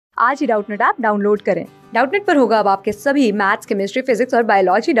आज ही Doubtnut app download करें। डाउटनट पर होगा अब आपके सभी मैथ्स, केमिस्ट्री, फिजिक्स और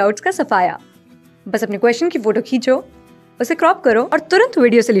बायोलॉजी डाउट्स का सफाया। बस अपने क्वेश्चन की फोटो खींचो, उसे क्रॉप करो और तुरंत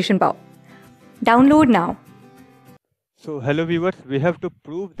वीडियो सोल्यूशन पाओ। Download now. So hello viewers, we have to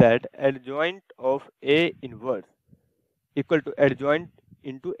prove that adjoint of A inverse equal to adjoint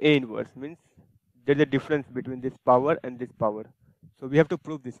into A inverse, means there is a difference between this power and this power. So we have to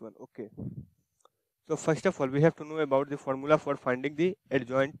prove this one. Okay. So first of all, we have to know about the formula for finding the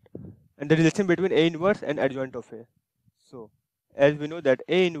adjoint and the relation between A inverse and adjoint of A. So as we know that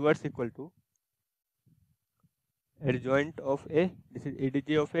A inverse equal to adjoint of A, this is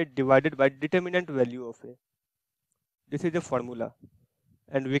ADJ of A divided by determinant value of A. This is the formula,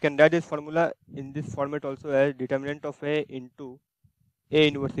 and we can write this formula in this format also as determinant of A into A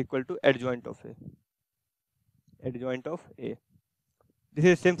inverse equal to adjoint of A. Adjoint of A. This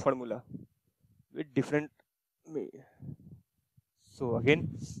is the same formula with different. So again,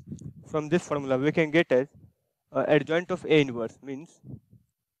 from this formula we can get as adjoint of A inverse means,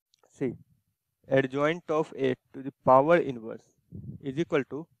 see, adjoint of A to the power inverse is equal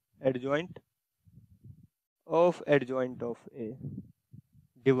to adjoint of A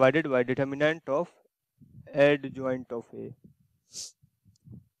divided by determinant of adjoint of A.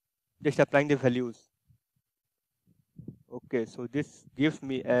 Just applying the values. Okay, so this gives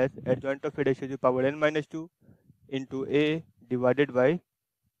me as adjoint of A dash to the power n minus 2 into A divided by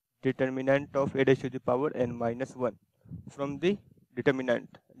determinant of A dash to the power n minus 1 from the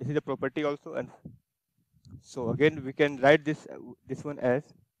determinant. This is the property also, and so again we can write this one as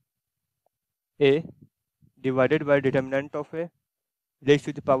A divided by determinant of A raised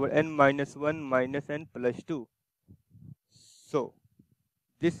to the power n minus 1 minus n plus 2. So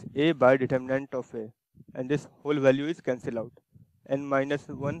this A by determinant of A and this whole value is cancelled out. N minus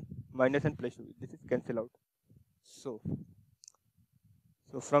 1 minus n plus 2. This is cancelled out. So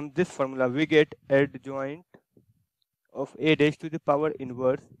from this formula we get adjoint of A raised to the power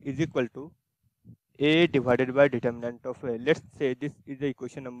inverse is equal to A divided by determinant of A. Let's say this is the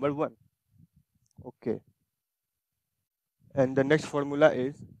equation number 1. Okay. And the next formula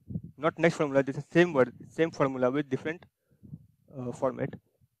is not next formula. This is same formula with different format.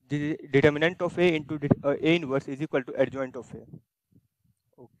 The determinant of A into A inverse is equal to adjoint of A.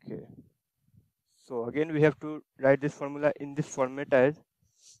 Okay. So again we have to write this formula in this format as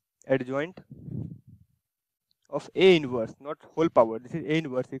adjoint of A inverse, not whole power. This is A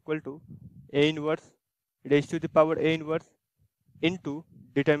inverse equal to A inverse raised to the power A inverse into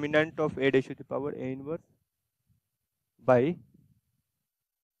determinant of A raised to the power A inverse by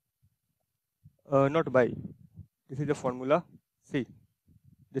not by. This is the formula. See,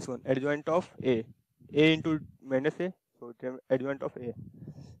 this one adjoint of A into minus A, so adjoint of A.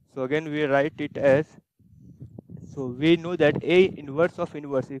 So again we write it as, so we know that A inverse of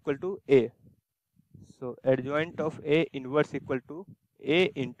inverse equal to A. So adjoint of A inverse equal to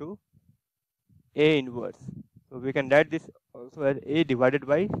A into A inverse. So we can write this also as A divided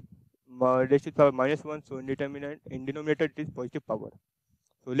by raised to the power minus 1. So in denominator it is positive power.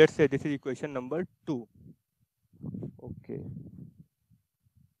 So let's say this is equation number 2. Okay.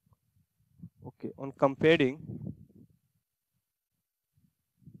 Okay. On comparing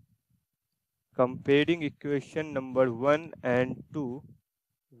equation number 1 and 2,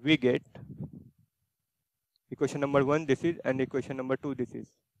 we get equation number 1 this is, and equation number 2 this is.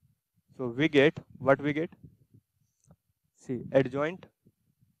 So we get what we get. See, adjoint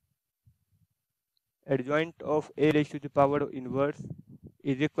of A raised to the power inverse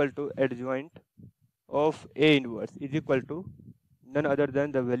is equal to adjoint of A inverse is equal to none other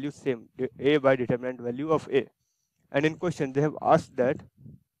than the value same, A by determinant value of A. And in question they have asked that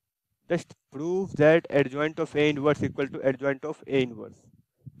just prove that adjoint of A inverse equal to adjoint of A inverse.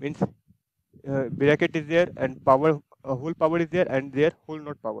 Means bracket is there and power, whole power is there and there whole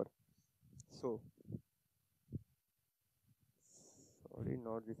not power. So sorry,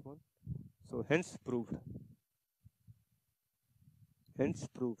 not this one. So hence proved.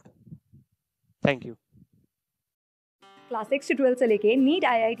 Thank you. Class 6 से 12 से लेके NEET,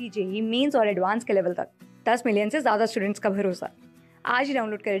 IIT JEE mains और advance के level तक 10 million से ज्यादा students का भरोसा। आज ही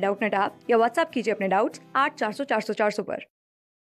डाउनलोड करें डाउटनट ऐप या व्हाट्सएप कीजिए अपने डाउट्स 8400 400 400 पर।